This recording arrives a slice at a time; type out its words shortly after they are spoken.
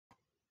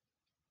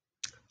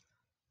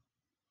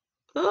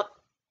Oh,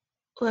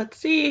 let's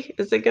see.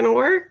 Is it going to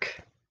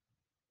work?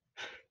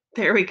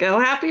 There we go.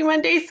 Happy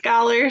Monday,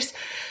 scholars.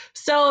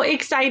 So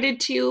excited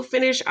to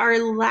finish our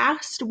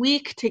last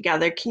week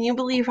together. Can you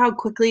believe how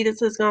quickly this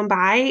has gone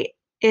by?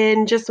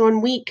 In just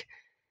 1 week,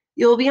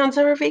 you'll be on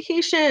summer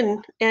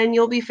vacation and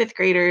you'll be fifth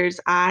graders.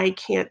 I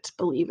can't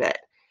believe it.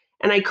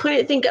 And I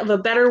couldn't think of a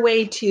better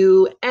way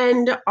to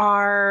end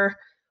our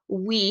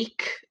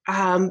week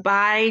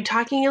by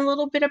talking a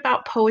little bit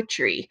about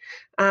poetry.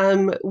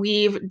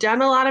 We've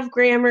done a lot of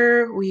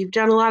grammar, we've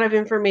done a lot of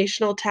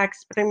informational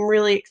text, but I'm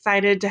really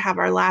excited to have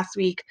our last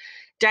week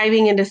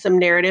diving into some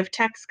narrative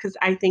text because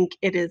I think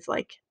it is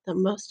like the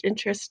most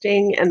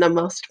interesting and the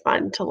most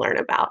fun to learn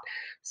about.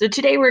 So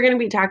today we're going to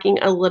be talking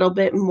a little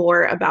bit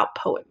more about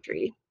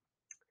poetry.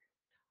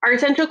 Our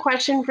essential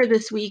question for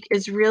this week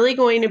is really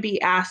going to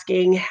be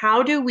asking,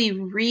 how do we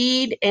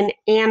read and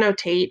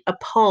annotate a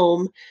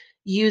poem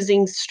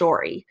using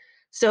story?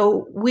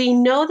 So we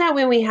know that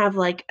when we have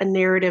like a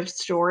narrative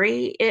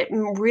story, it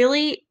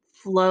really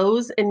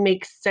flows and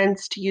makes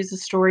sense to use a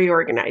story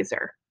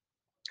organizer.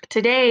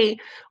 Today,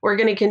 we're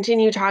going to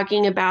continue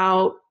talking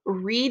about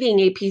reading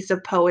a piece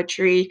of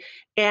poetry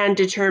and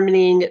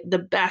determining the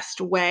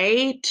best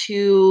way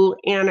to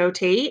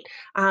annotate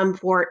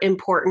for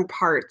important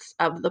parts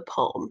of the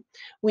poem.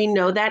 We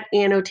know that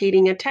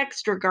annotating a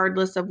text,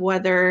 regardless of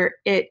whether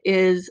it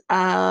is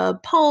a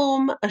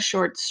poem, a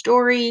short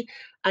story,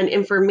 an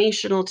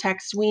informational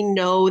text, we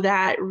know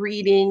that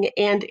reading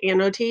and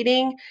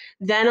annotating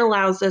then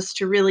allows us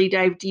to really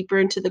dive deeper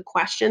into the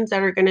questions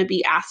that are going to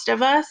be asked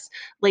of us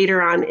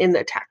later on in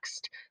the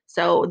text.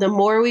 So the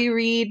more we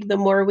read, the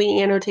more we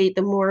annotate,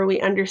 the more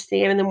we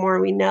understand, and the more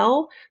we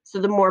know.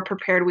 So the more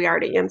prepared we are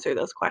to answer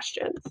those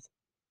questions.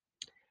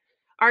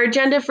 Our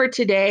agenda for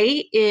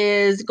today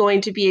is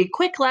going to be a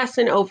quick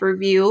lesson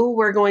overview.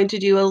 We're going to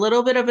do a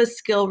little bit of a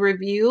skill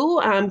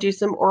review, do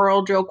some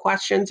oral drill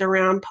questions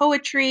around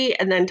poetry,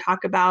 and then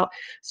talk about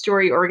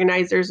story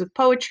organizers with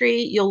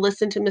poetry. You'll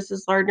listen to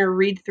Mrs. Lardner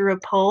read through a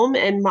poem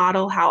and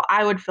model how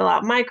I would fill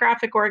out my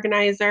graphic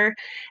organizer.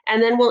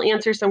 And then we'll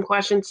answer some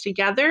questions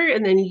together,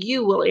 and then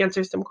you will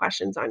answer some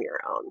questions on your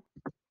own.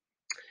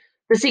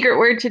 The secret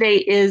word today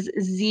is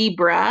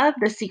zebra.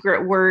 The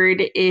secret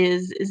word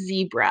is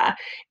zebra.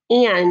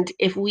 And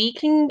if we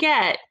can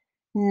get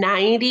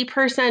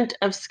 90%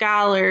 of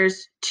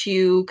scholars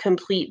to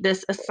complete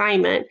this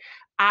assignment,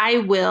 I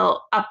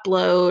will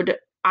upload,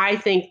 I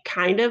think,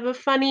 kind of a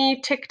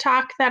funny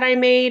TikTok that I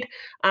made,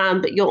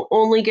 but you'll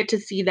only get to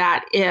see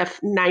that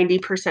if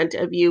 90%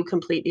 of you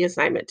complete the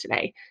assignment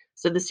today.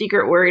 So the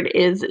secret word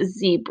is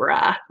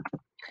zebra.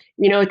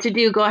 You know what to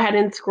do. Go ahead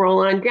and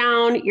scroll on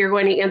down. You're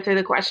going to answer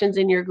the questions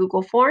in your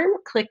Google form.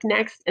 Click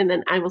next, and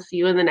then I will see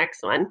you in the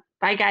next one.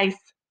 Bye, guys.